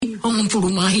hong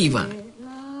purumahiwa.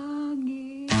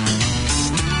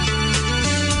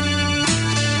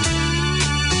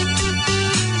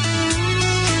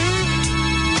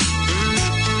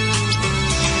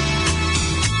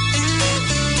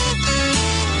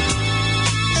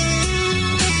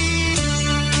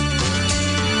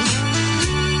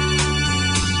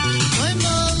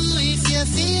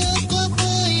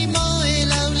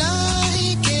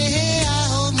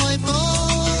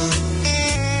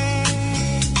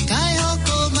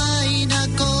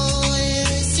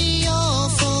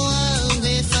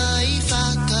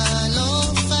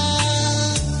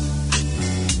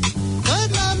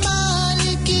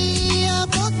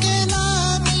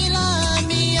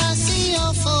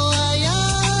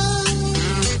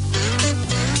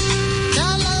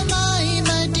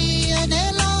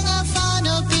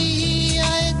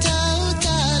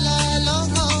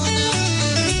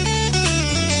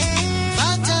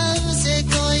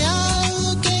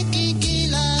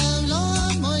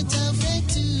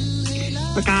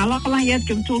 Ya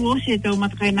tulu se tau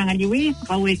matakaina nga Niue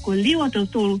kawe ko liwa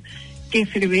tulu ke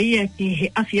freveia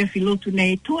ke afia filotu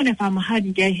nei tone fa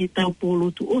mahadi dai he tau polo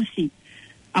tu osi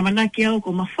amana ke au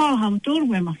ko mafal ham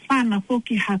tulu me mafana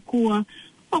foki hakua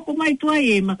o ko mai tua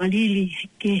e makalili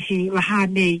ke he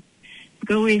lahane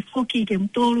kawe foki ke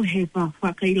tulu he fa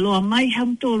kai loa mai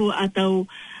ham tulu atau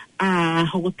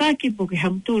hokotaki po ke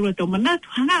ham tulu atau manatu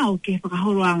hangao ke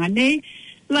whakahoroanga nei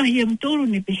lahi tolu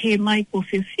ni pehe mai ko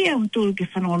fefia tolu ke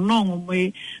whanonongo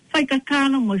moe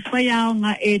whaikakana moe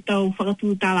whaiaonga e tau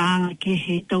whakatutalaanga ke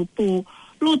he tau po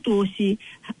lotu osi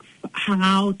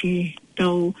hangao ke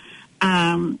tau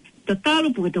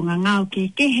tatalu po ke tau ngangao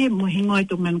ke he mo hingoi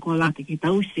tau man ko lata ke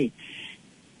tau se.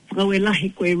 Whakawe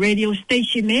lahi koe radio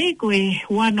station e koe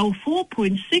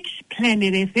 104.6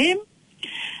 Planet FM.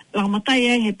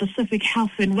 Lamatai he Pacific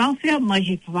Health and Welfare mai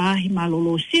he whawahi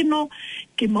malolo sino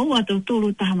ke maua tau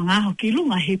tolu taha mga aho ki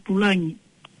lunga he pulangi.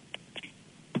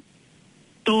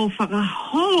 Tō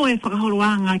whakaholo e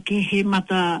whakaholoanga ke he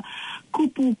mata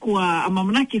kupu kua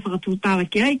amamanaki whakatūtala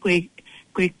ki ai koe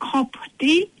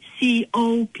COPD,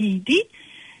 C-O-P-D.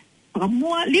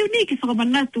 Whakamua, liu ni ki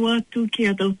whakamanatu atu ki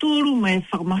a tau tolu mai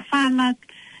whakamawhana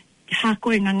ha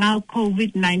koe ngā ngau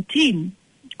COVID-19.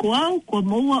 Kua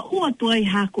maua ua tuai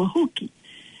ha kua huki.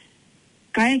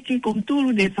 Kai ki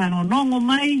komtulu de whanonongo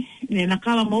mai, ne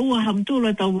nakala maua hamtulu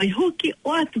tau mai huki,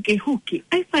 o atu ke huki.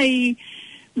 Ai whai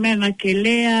mena ke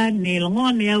lea, ne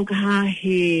longone au kaha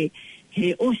he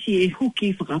osi e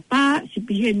huki whakapā,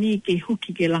 sipihe ni ke huki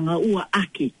ke langa ua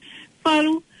aki.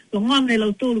 Wharu, longone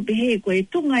lau tulu pehe koe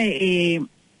tunga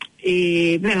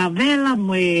e vela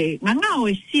mo e ngangao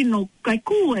e sino kai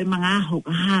kua e mga aho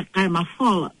kaha kai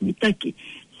mawhala, mitaki.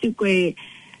 Koe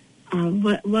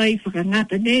vai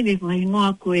whakangata nene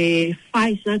whaingoa koe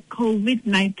Pfizer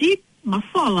COVID-19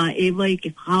 mawhala e vai ke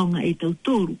whaonga e tau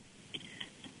tōru.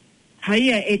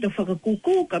 Haia e tau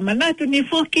whakakuku ka manatu ni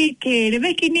whoki ke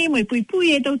reweki ni mo e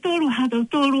puipui e tau tōru ha tau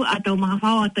tōru a tau mga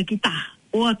whaoa takita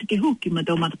o atu ke huki ma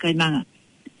tau matakainanga.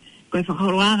 Koe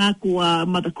whakahoroanga kua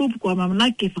matakupu kua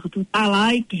mamanaki ke whakatutala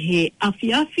ai ke he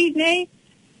afi nei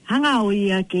hangao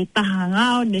ia ke taha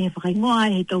ngao ne whakaingoa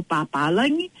he tau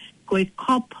pāpālangi koe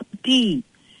COPD.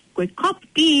 Koe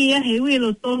COPD ia he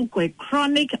uelo tonu koe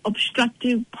Chronic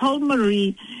Obstructive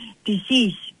Pulmonary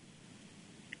Disease.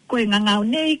 Koe ngangao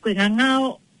nei, koe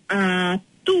ngangao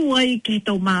tuai ke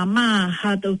tau māmā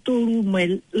ha tau tolu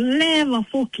me lewa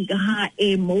foki ka ha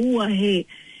e moua he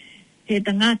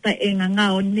tangata e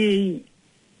ngangao nei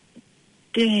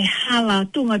ke hala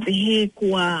tunga pe he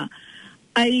kua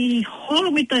ai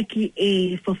horomita ki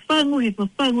e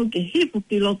whawhangu ke hipu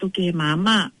ki loto ke he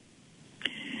māmā.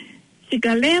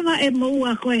 Sika lewa e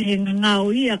maua koe he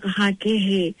ngangao ia ka ha ke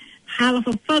he hala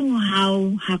whawhangu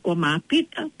hau ha kua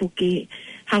māpita po ke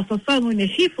hala whawhangu ne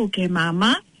hipu ke he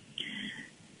māmā.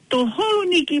 Tō holo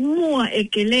ni ki mua e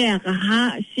ke lea ka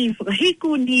ha si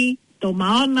whakahiku ni tō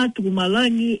maona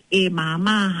tukumalangi e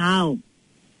māmā hau.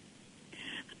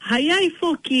 Hai ai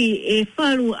foki e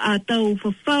wharu a tau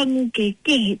whawhangu ke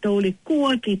kehe tau le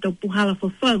kua ke tau puhala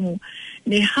whawhangu.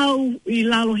 Ne hau i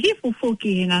lalo hifo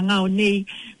foki he ngangao nei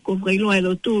ko whailoa e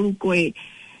lo tōru koe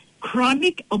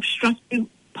Chronic Obstructive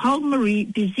Pulmonary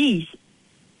Disease.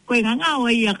 Koe ngangao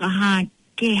ai a ka ha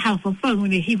ke hau whawhangu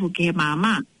ne hifo ke he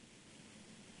māmā.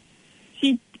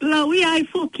 Si lau i ai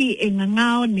foki e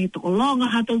ngangao ne tokolonga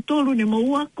ha tau tōru ne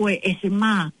maua koe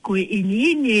SMA, koe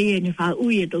ini e ne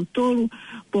whaui e tau tōru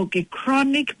po ke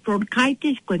chronic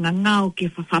bronchitis koe ngangao ke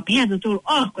whawhapea tau tōru,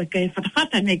 koe ke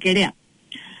whatawhata ne ke rea.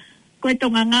 Koe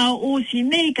tau ngangao o si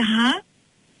nei ka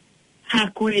ha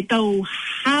koe tau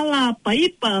hala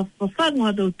paipa whawhangu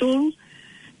ha tau tōru,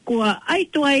 kua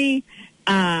aito ai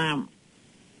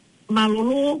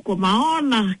malolo ko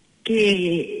maona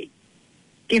ke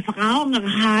whakaonga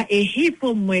ha e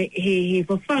hifo me he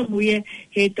whawhangu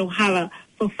he tau hala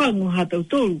whawhangu ha tau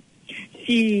tolu.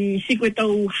 Si koe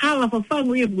tau hala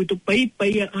whawhangu koe tau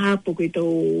paipai ha po koe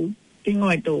tau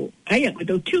tingoe tau aia koe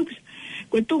tau tubes.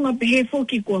 Koe tunga pehe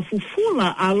foki kua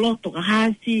fufula a loto ka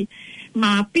ha si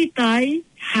maapitai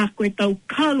ha koe tau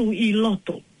kalu I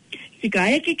loto. Si ka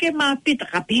eke ke maapita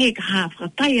ka pehe ka ha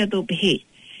whakatai ato pehe.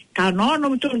 Ka nono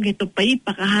mtoro ke to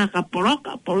paipa ka ha ka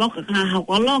poloka ka ha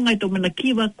kolonga to mena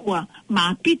kiwa kwa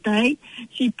maapitai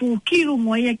si pukiru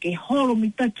moia ke holo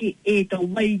mitaki e to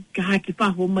mai ka ha ki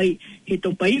paho mai he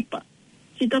to paipa.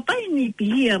 Si tatai ni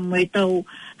pihia mai tau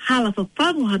hala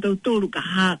whapangu ha tau toru ka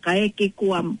ha ka eke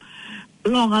kwa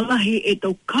longa lahi e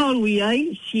to karu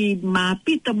ai si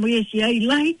maapita moia si ai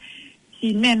lahi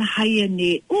si mena haia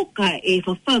ne uka e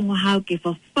whapangu ha ke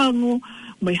whapangu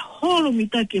mai holo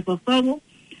mitaki e whapangu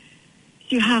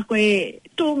si ha koe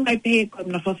tōngai pehe koe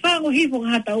mna whawhangu hifo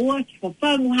hata ua ki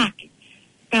whawhangu hake.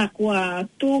 Ka kua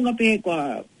tōnga pehe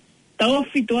koe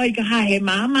tawhito ai ka ha he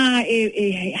mama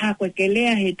e ha koe ke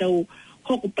lea he tau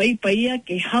hoko paipaia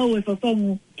ke hau e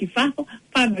whawhangu ki whako,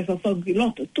 whanu e whawhangu ki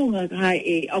loto, tōnga ka ha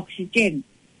e oxygen.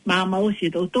 Mama osi e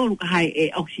tau tōru ka ha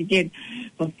e oxygen.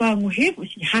 Whawhangu hifo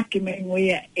si hake me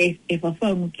ngoia e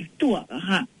whawhangu ki tua ka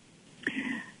ha.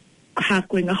 Ha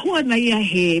koe ngā hua na ia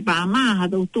he mama ha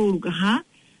tau tōru ka ha,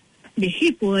 me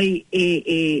hipo ai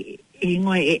e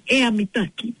ngoe e ea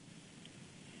mitaki.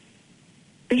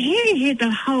 Pehe he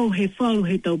ta hau he whalu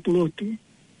he tau purotu.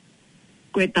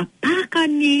 Koe ta paka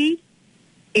ni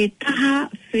e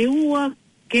taha wheua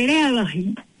ke rea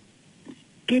lahi,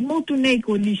 ke motu nei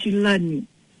ko Nisilani.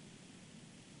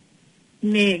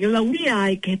 Ne lauria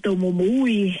ai ke tau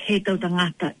momoui he tau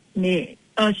tangata, ne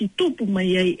si tupu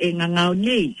mai ai e ngangau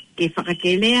nei ke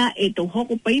whakakelea e tau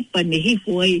hoko paipa ne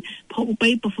hifo ai hoko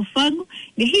paipa whawhangu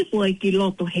ne hifo ai ki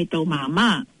loto he tau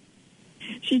mama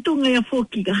si tunga ia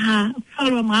foki ka ha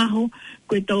whalua maho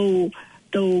koe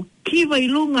tau kiwa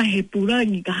ilunga he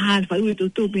purangi ka ha whaue tau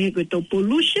tupu he koe tau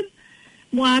pollution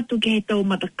mo atu ke he tau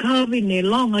matakawi ne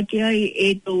longa ki ai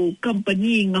e tau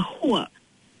company ngā hua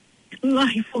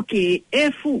lahi foki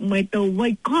e fu mai tau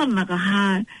waikona ka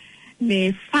ha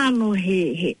ne whano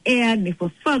he ea ne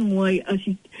whawhangu ai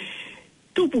asi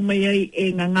tupu mai ai e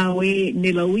ngangau e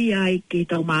ne laui ai ke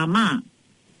tau mama.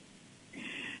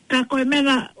 Ka koe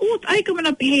mena, ai ka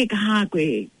mena pehe ka ha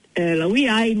koe laui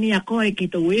ai ni a koe ke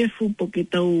tau efu po ke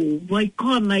tau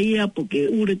waikona ia po ke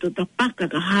ure to ta paka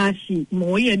ka ha si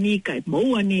moia ni kai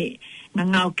moua ni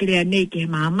ngangau kirea nei ke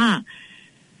mama.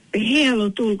 Pehe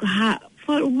alo tū ka ha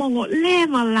wharu mongo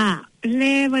lewa la,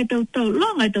 lewa i tau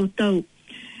longa i tau.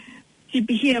 Si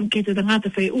pihia ke te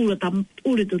tangata whai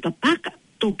ure to ta paka,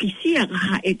 tō kisia ka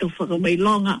ha e tō whakamai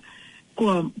longa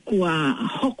kua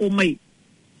hoko mai.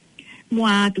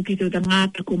 Mua atu ki te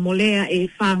tangata ko molea e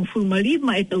whang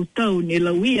fulmalima e tau ne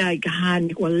lauia i ka ha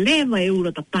ni kua lewa e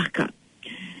ure ta paka.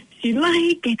 Si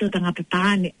lahi ke te tangata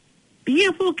tāne,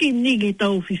 pia whoki ni ke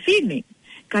tau whiwhine,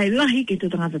 kai lahi ke te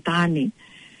tangata tāne.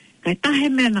 Kai tahe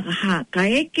mena ka ha, ka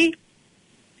eke,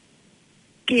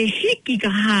 ke hiki ka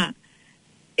ha,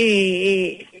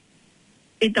 e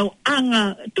tau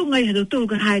anga tungai he tau tūru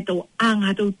ka hae tau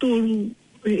anga tau tūru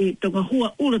e tau ka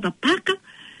hua ura ta paka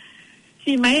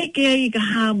si mai eke ai ka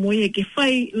ha mo e ke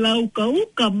whai lau ka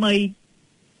uka mai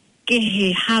ke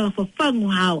he hala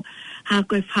whawhangu hao ha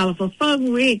koe hala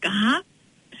whawhangu e ka ha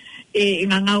e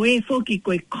ngā ngau e whoki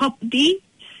koe COPD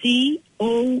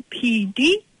C-O-P-D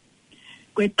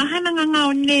koe tahana ngā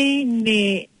ngau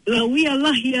ne lauia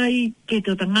lahi ai ke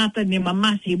te tangata ne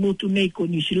mamasi motu nei ko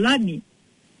Nisilani.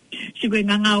 Si koe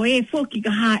ngā ngau e whoki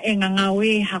ka ha e ngā ngau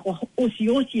e hako osi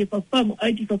e whawhangu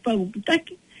ai ti whawhangu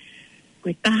pitaki.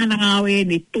 Koe tahana ngau e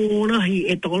ne tōrahi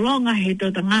e tōlonga he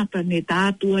te tangata ne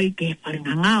tātu ai ke whare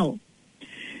ngā ngau.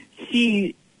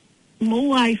 Si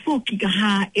moua ai whoki ka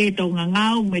ha e tau ngā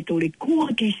ngau me tō le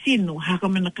kua ke sino haka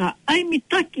mana ka ai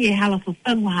mitaki e hala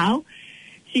whawhangu hao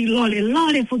si lole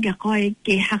whoki a koe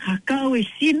ke hakakau e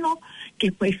sino,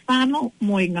 ke koe whano,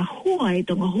 mo e ngā hua e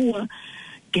tō ngā hua,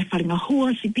 ke whare ngā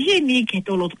hua, si pihe ni ke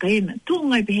tō loto ka ena,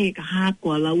 tōngai pihe ka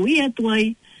hākua lauia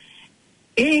tuai,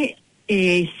 e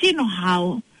sino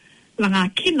hao, la ngā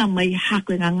kina mai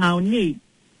hako e ngā ngau nei,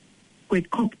 koe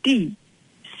kopti,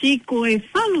 si koe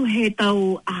whalu he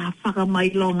tau a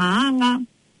whakamai lo ngā anga,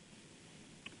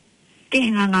 ke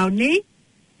ngā ngau nei,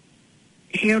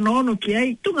 he ono ki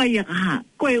ai, tunga ia ka ha,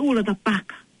 koe ura ta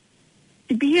paka.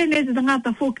 Si pihe ne te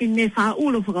tangata whoki ne wha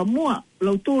ura whakamua,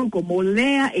 lau tōru ko mō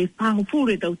lea e whangu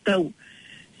fure tau.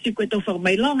 Si koe tau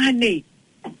whakamailonga nei.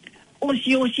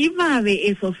 Osi wawe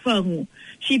e whawhangu,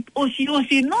 si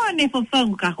osi no ne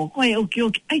fafang ka ko koe o ki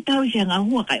ai tau se nga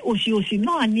hua kai osi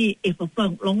no ni e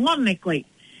fafang lo ngone koe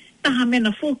taha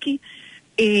mena foki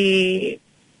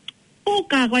o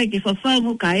ka koe ke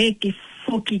fafang ka e ke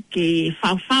foki ke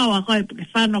fafau koe ke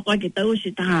whano koe ke tau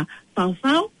se taha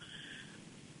fafau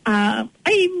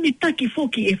ai mitaki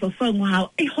foki e fafang hao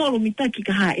ai holo mitaki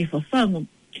ka ha e fafang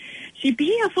si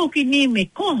pia foki ni me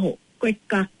koho koe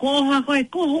ka koha koe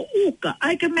koho uka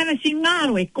ai ka mena si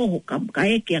ngaro e koho ka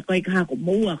eke a koe ka hako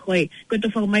moua koe to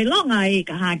whakamailonga e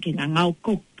ka hake nga ngau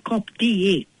kop ti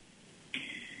e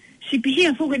si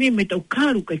pihia foki ni me tau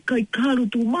karu kai karu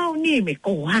tu mau ni me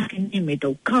koho hake ni me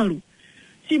tau karu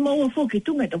si moua foki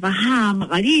tunga to waha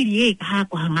makariri e ka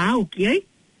hako hangau ki ai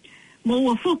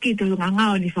moua foki to nga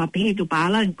ngau ni whapehe tu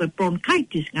pālan koe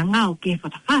bronchitis nga ngau ke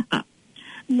whatawhata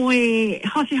moe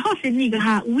hose ni ka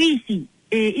ha wisi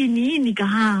ini ka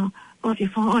ha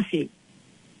hose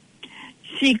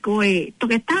si koe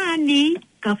toke tāni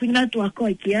ka whinatu a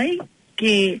koe ki ai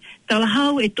ke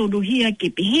talahau e tonuhia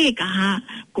ke pihe ka ha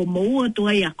ko moua tu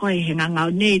ai a koe he ngangau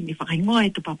nei ni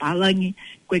whakaingoe tu papalangi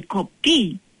koe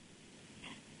kopti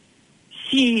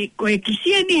si koe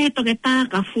kisia ni he toke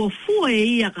tā ka fuafua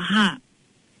e ia ka ha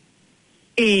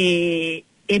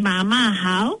e mama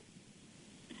hao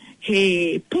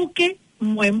he puke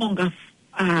moe monga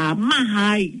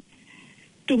mahai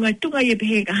tunga ye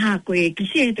pehe ka ha koe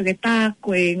kisia toke tā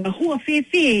koe nga hua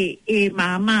whewhe e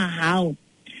mama hao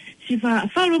si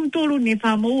wharum tolu ne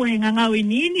whamou he ngangau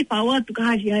ini whawatu ka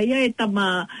hasi ai e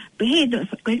tama pehe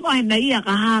koe ngoe na ia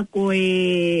ka ha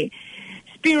koe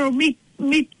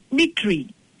spirometry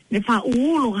ne wha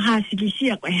uulu ka hasi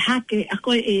kisia koe hake a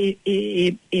koe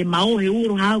e mao he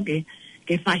uru hao ke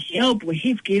whasi au po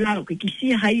hif ki lau ke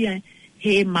kisia haia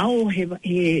he mao he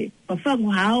whawhangu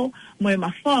hao moe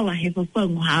mawhala he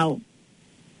whawhangu hao.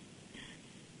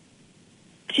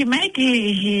 Si mai ke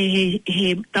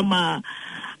he tama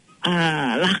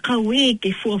lakau e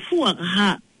ke fuafua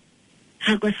ka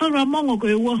ha koe whara mongo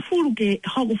koe uafuru ke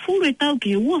hoko furu e tau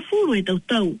ke uafuru e tau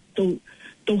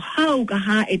tau hau ka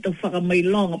ha e tau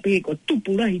whakamailonga pe ko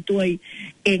tupurahi tuai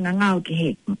e ngangau ke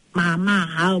he mama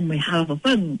hao moe hala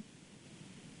whawhangu.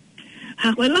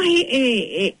 Ha koe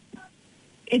lahi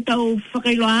e tau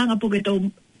whakailoanga po ke tau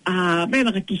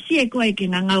mena ka kisia koe ke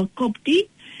ngangau kopti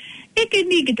e ke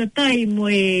ni ke tatai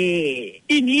moe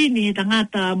ini he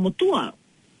tangata motua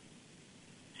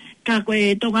ka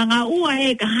koe tau ngangau ua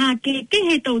e ka ha ke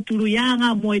he tau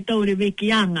turuyanga moe tau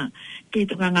rewekianga ke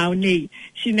tau ngangau nei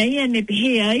sina ia ne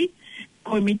pehe ai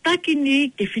koe mitaki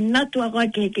ni ke whinatu a koe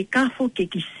ke kafo ke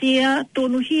kisia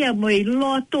tonu hia moe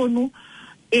loa tonu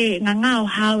e ngangau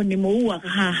hao ni moua ka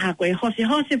ha koe hose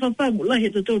whawhangu lahi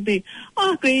to pe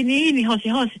koe ini hose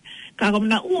ka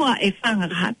komna ua e whanga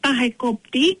ka ha tahe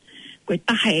kopti koe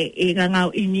tahe e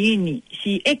ngangau ini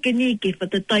si eke ni ke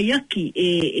whatatai aki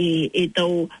e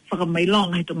tau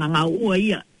whakamailonga he to ngangau ua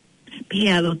ia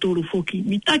pēa lo tōru foki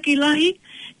mitaki lahi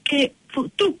ke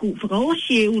tuku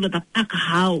whakaosi e ura ta paka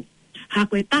hao ha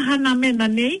koe tahana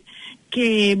mena nei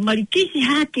ke marikisi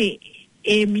hake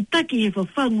e mitaki he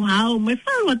whawhangu hao me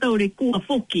wharua tau re kua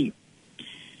foki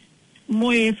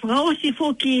moe whakaosi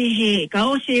foki he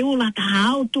kaosi e ula ta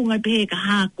hao tunga pehe ka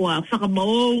ha kua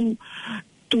whakamau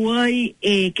tuai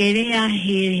e kerea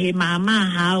he mama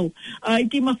hao i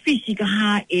te mawhisi ka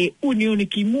ha e uni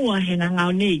ki mua he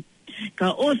ngangau nei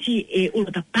ka osi e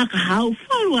ula ta paka hao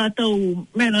wharua tau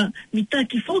mena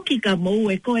mitaki foki ka mou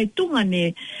e koe tunga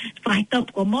ne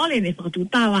whaitap ko mole ne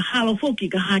whakatutawa halo foki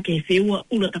ka ha ke wheua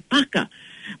ula ta paka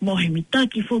mo he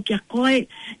mitaki foki a koe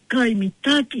kai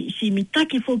mitaki si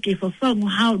mitaki foki e whawhangu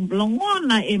hao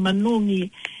blongona e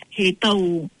manongi he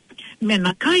tau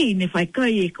mena kai ne whai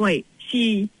kai e koe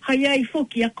si haiai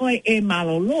foki a koe e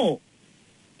malolo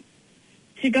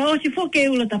si ka o si foke e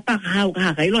ula ta paka hau ka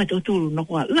haka iloa to tūru no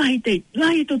koa lahi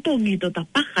to tongi to ta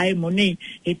paka e mo nei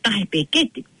e tahe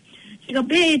pekete si ka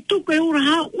pe tuku e ura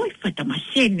hau oi whaita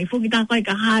masene foki ta koe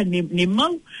ka haa ni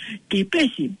mau ki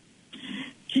pesi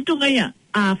si toka ia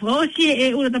a whaosi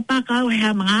e ula ta paka hau he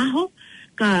ha mga aho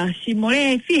ka si more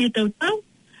e fihe tau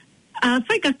a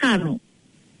whai ka kano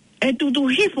e tutu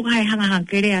hifu ka hai hanga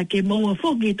hankerea ke maua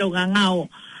foki tau ka ngao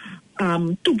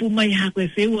tupu mai ha koe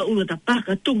wheua ula ta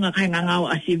paka tunga kai ngangau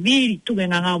a si viri tunga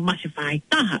ngangau masi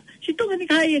whaitaha si tunga ni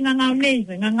kai ngangau nei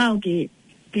koe ngangau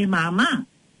ke mama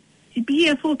si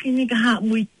pia foki ni ka ha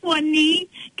mui tua ni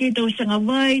ke tau sanga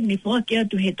vai ni foki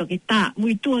atu he toke ta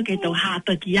mui tua ke tau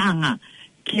hata ki anga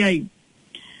ki ai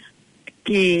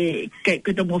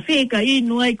ke tau mo wheka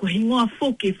inu ai ko hingoa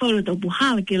foki whaura tau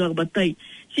puhala ke lau batai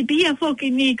si pia foki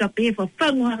ni ka pe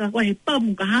whawhangu haka koe he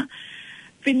pamu ka ha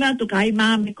Whina tu kai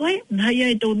mame koe, nai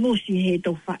ai tō nosi he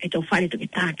tō whare tu ke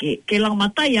tāke. Ke lau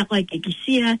matai a koe ke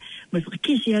kisia, mai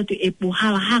whakakisia tu e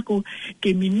puhala hako,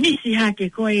 ke minisi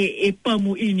hake koe e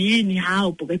pamu ini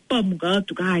hao, po ke pamu ka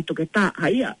atu ka hai to ke tā,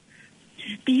 haia.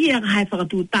 Pihia ka hai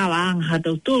whakatū tāwa anga ha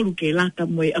tau tōru ke laka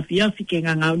moe awhi ke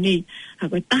ngā ngau nei. Ha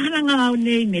koe tahana ngā ngau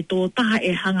nei, me tō taha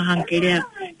e hangahang ke rea,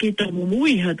 ke tō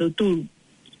mumui ha tau tōru.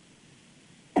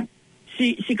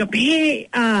 Si ka pehe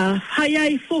hai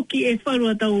ai foki e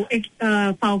wharua tau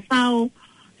whao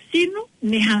sino,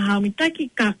 ne hao mitaki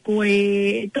ka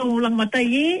koe tau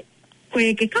langmatai e,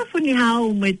 koe ke kawhani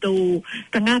hao me tau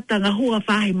tangata na hua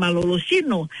whahe malolo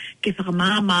sino, ke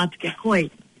whakamāma atu ke koe.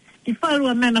 Ki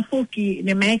wharua mana foki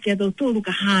ne meke a tau tōru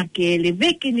ka haa ke le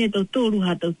veke ne tau tōru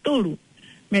ha tau tōru,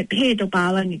 me pehe tau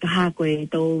pālangi ka haa koe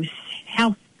tau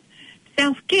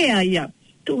self-care ia,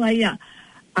 tunga ia.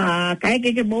 Ka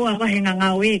eke ke moa wahe ngā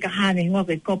ngau e ka hane ngā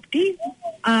koe kopti.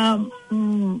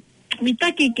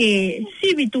 Mitaki ke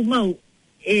sivi tu mau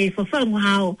e whawhangu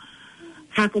hao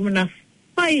hako mana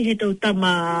whai he tau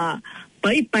tama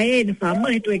pai e ne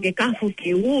whamahe tu e ke kafu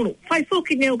ke uro. Whai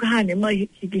whoki neo ka hane mai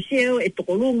si seo e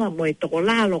toko lunga mo e toko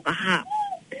lalo ka ha.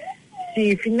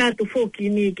 Si whinatu whoki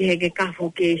ni ke he ke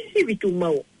kafu ke sivi tu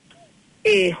mau.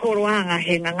 E horoanga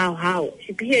he ngau hao.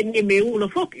 Si pihia ni me ula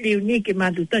whoki liu ni ke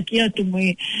matutaki atu mo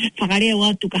e whakareo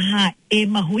atu ka ha e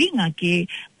mahuinga ke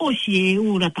osi e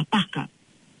ura tapaka.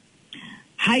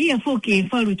 Hai a whoki e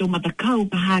wharu tō matakau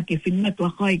ka ha ke whinatu a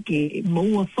koe ke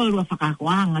maua wharu a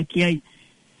whakakoanga ki ai.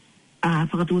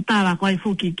 Whakatūtara koe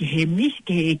whoki ke he mis,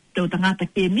 ke he tau tangata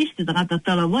ke mis, te tangata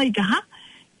tarawai ka ha.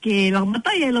 Ke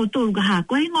langmatai e lau tōru ka ha.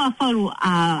 Koe ngā wharu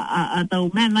a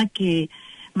tau mana ke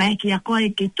mai ki a koe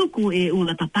ke tuku e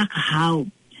ula tapaka hao.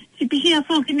 Si pihia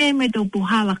whoki ne me tau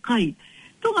puhala kai.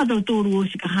 Tunga tau tōru o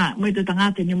si ka ha, me tau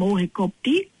tangata ni mo he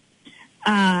kopti.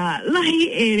 Lahi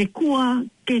e re kua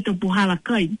ke tau puhala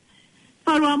kai.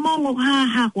 Wharua mongo ha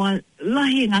hakua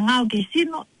lahi ngā ngau ke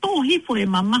sino, tō hifo e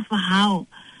mamafa hao.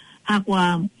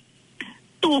 Hakua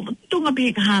tunga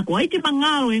pihe ka hakua, iti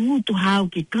mangaro e ngutu hao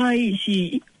ke kai,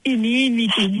 si ini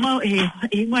tu mau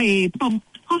e mai pam.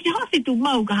 Hosi tu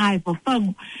mau ka hai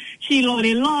whawhangu. Si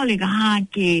lore ka ha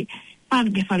ke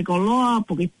whanu ke wharekoloa,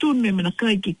 po ke tunu mena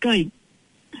kai ki kai.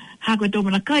 Ha koe tō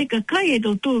mena kai ka kai e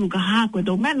tō tōru ka ha koe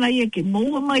tō mena ia ke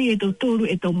maua mai e tō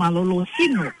tōru e tō malolo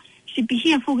sino. Si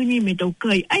pihia whukini me tō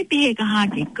kai. Ai pihe ka ha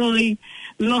ke kai,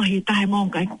 lohi tahe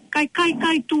mong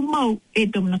kai tu mau e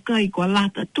tō mena kai kua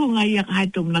lata. Tunga ia ka hai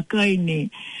tō mena kai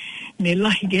ne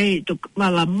lahi ke e tō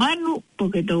wala manu, po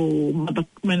ke tō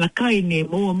mena kai ne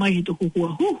moa mai he tō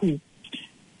hukua huhu.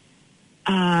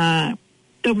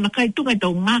 Tō mena kai tunga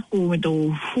tō ngaku me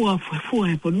tō fua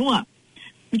he whanua.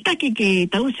 Mitaki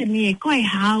ke tause ni e koe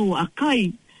hao a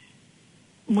kai,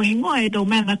 mohi ngoa e tō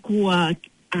mena kua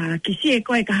ki si e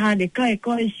koe ka hane kai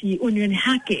koe si unione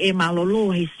hake e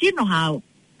malolo he sino hao.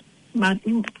 Ma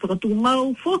whakatū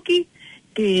mau whoki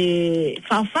ke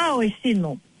whawhao e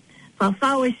sino.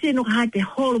 Whawhao e sino ka hake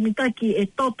horo mitaki e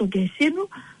toto ke sino,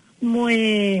 mo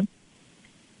e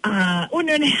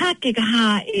unione hake ka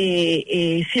ha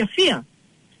e whiawhia.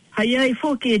 Hai ai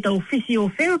whoki e tau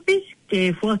physiotherapist,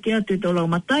 ke whuaki atu tō lau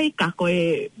matai, ka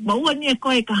koe maua nia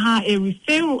koe ka ha e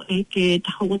referral e ke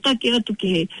tahokotaki atu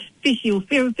ke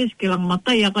physiotherapist ke lau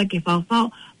matai a koe ke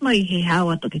whawhao, mai he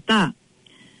hawa to ke tā.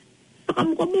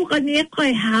 Whakamuka ni e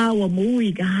koe hawa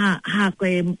mui ka ha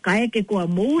koe ka eke kua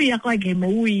mui a koe ke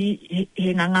mui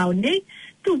he ngangau nei,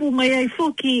 tupu mai ai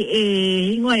whoki e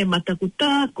hingoa e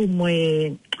matakuta, ku mo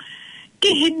e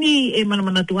keheni e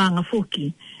manamana tuanga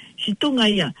whoki. Si tunga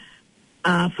ia,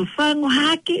 whawhangu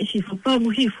hake, si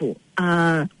whawhangu hifo.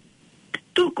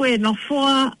 Tuku e no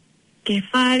whoa ke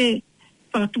whare,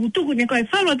 whakatukutuku ni koe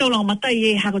whanua tau lau matai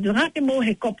e hako te ngake mo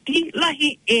he kopti,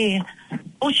 lahi e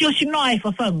osi noa e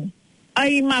whawhangu.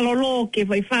 Ai malolo ke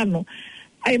whaiwhano.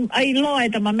 Ai loa e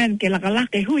tamamen ke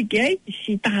lakalaka e hui ke ai,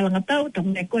 si tahalanga tau,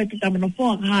 tamane koe te tamana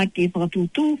whoa ka hake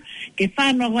whakatutu, ke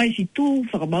whanua koe si tū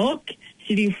whakamaoki,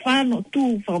 si li whano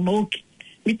tū whakamaoki.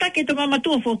 Mitake to mama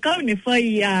tua fokau ne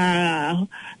fai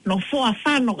no foa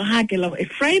whano ka hake lau e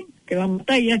frame, ke lau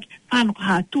matai aki whano ka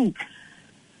ha tū.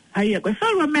 Hai a koe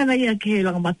wharua mena ia ke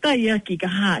lau matai aki ka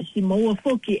ha, si maua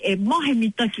foki e mohe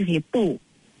mitaki he pō.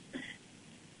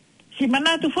 Si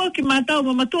manatu foki matau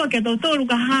mamatua ke tau toru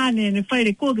ka ha ne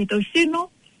whaire kua ke tau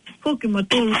sino, foki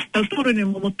matau tau toru ne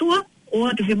mamatua, o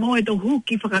atu ke moe tau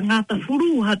huki whakangata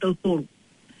furu ha tau toru.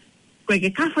 Koe ke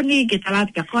kawhani ke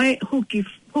talati ka koe,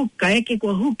 huka eke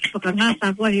kua huki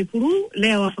whakangata koe he furu,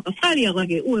 leo a whakasari a koe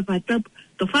ke ue whaitapu,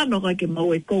 to whano koe ke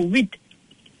mau e COVID,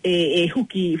 e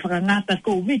huki whakangata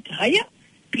COVID, haia.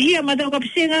 pia ma tau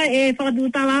kapisenga e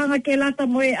whakatutalaanga ke lata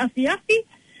moe afi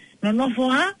no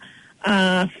nofoa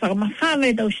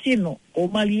whakamawhana e tau sino o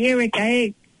maliere ka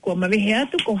e ko mawehe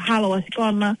atu ko halo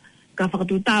asikona ka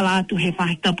whakatutala atu he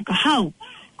whahitapu ka hau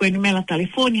koe numela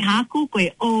telefoni haku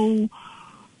koe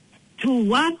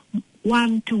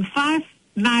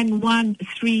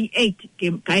 021-125-9138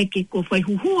 ke ka eke ko whai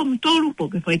huhua mtolu po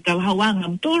ke whai talahawanga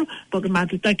mtolu po ke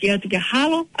matutaki atu ke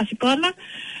halo asikona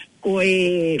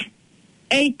koe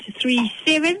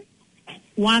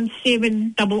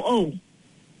 837-1700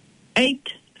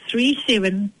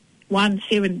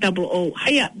 837-1700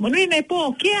 haya monui nei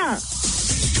po kia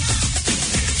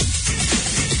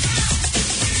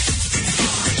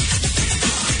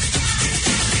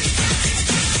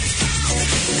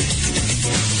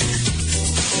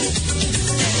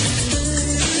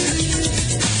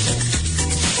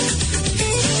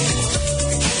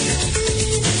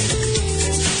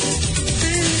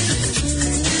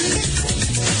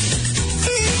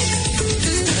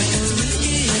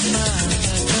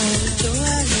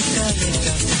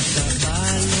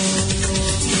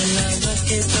la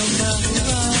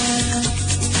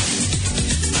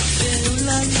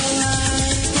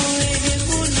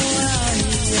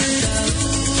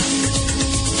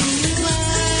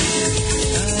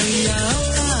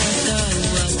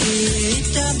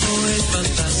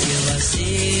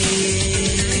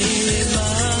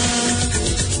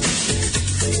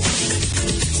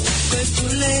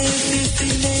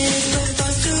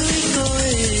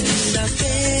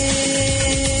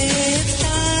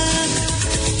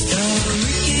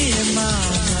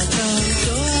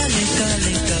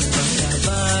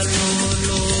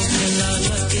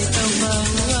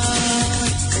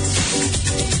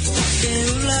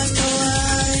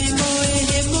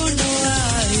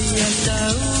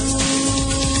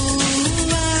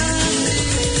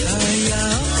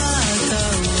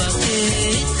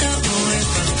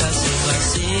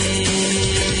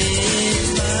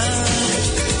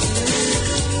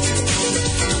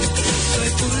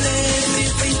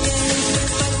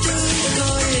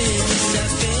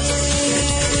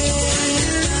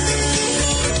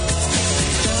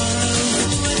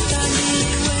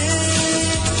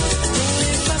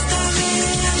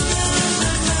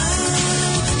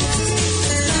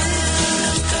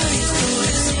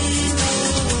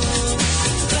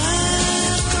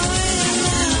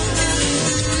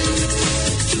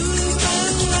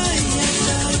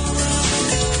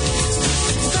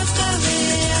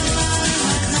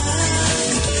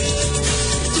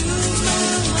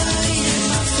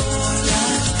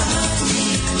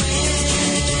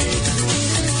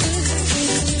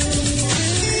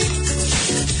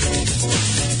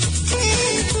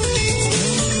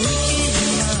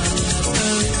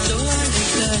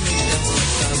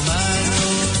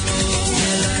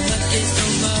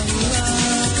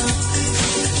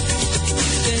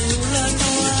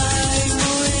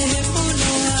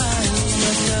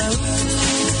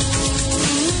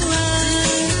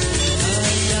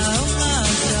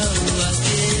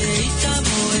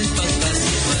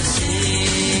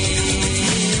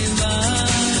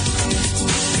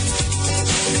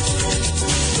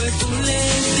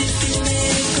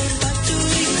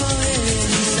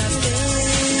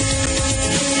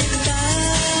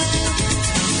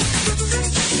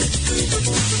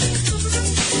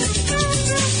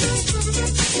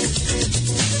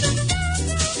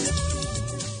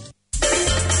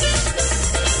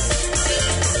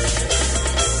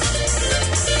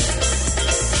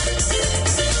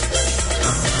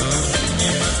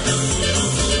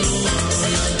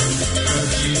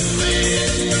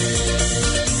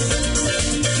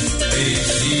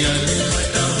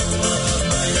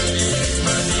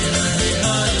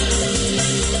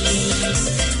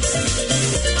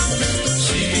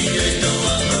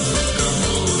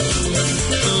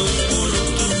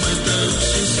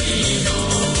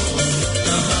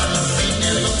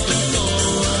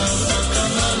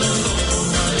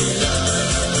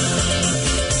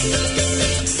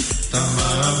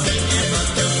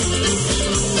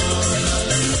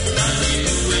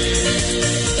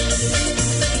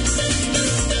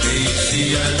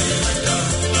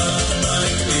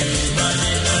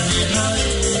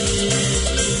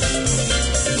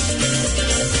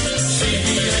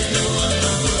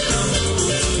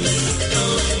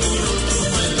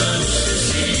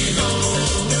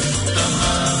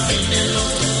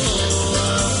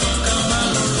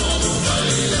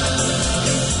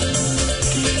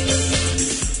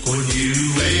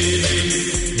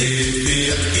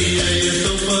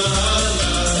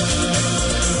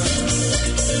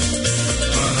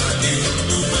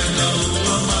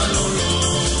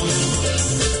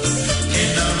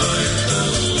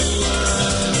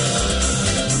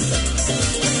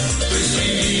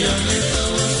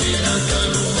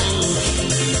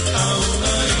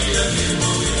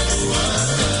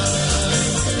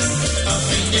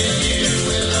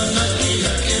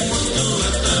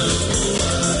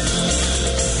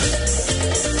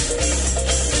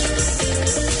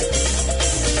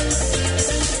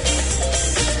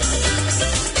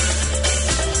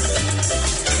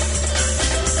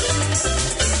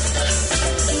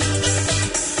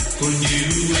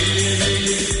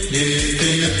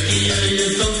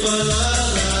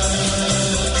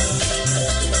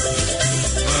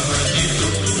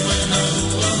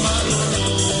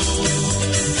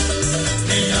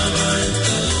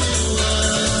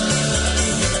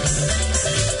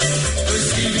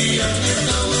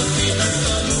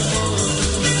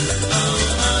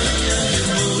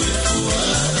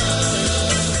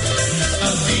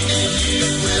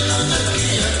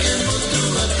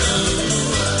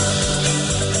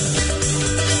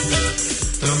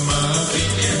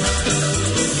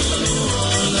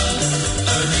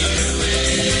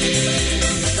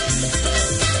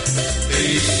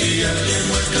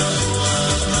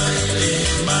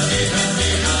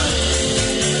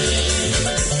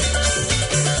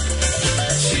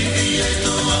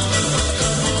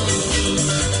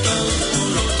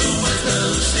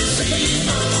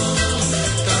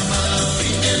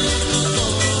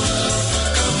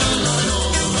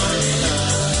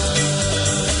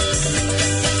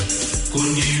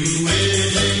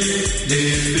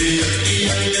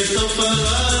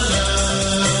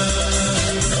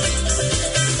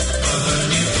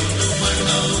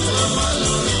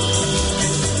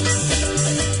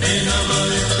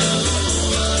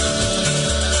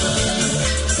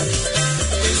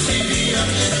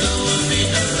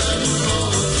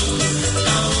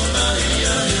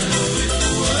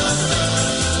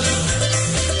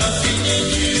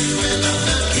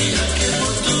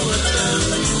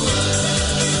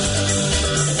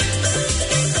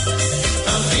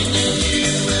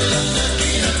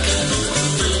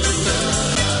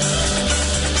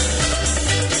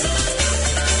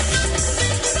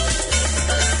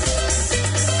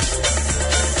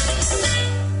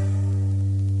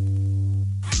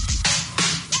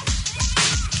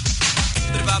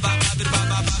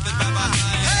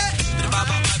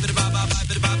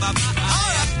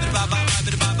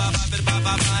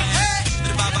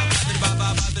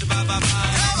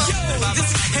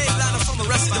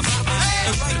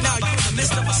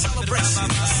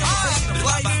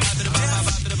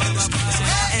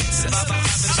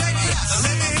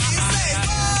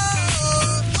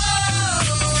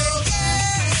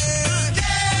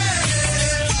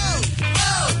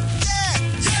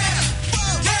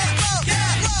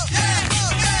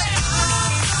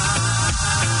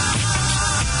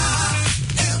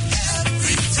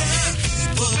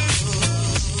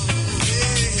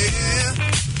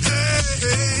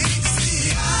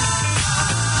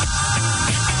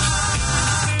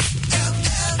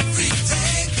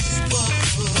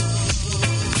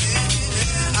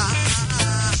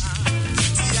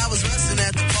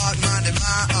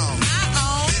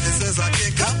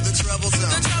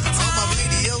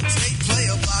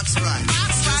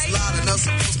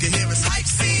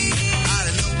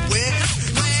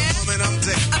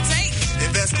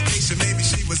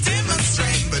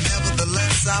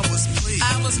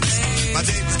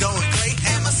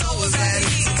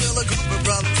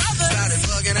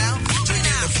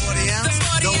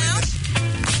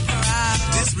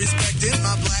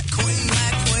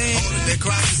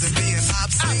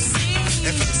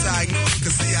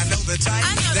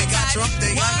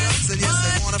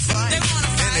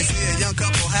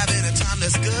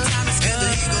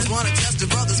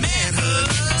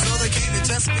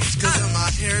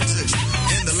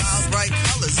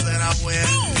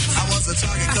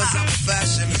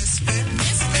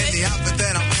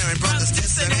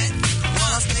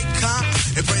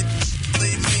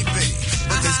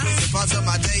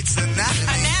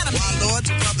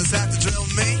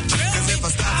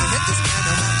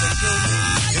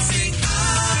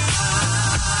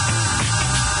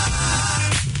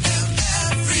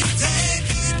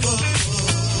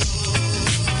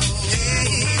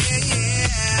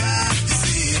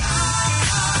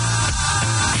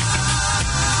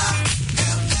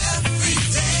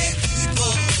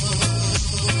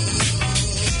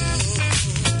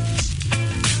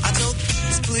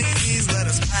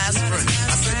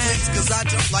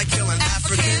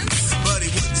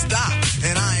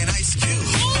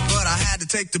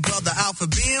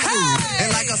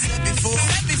And like I said before,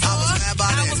 I was mad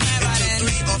by then. It took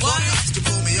 3 or 4 cops to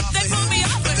pull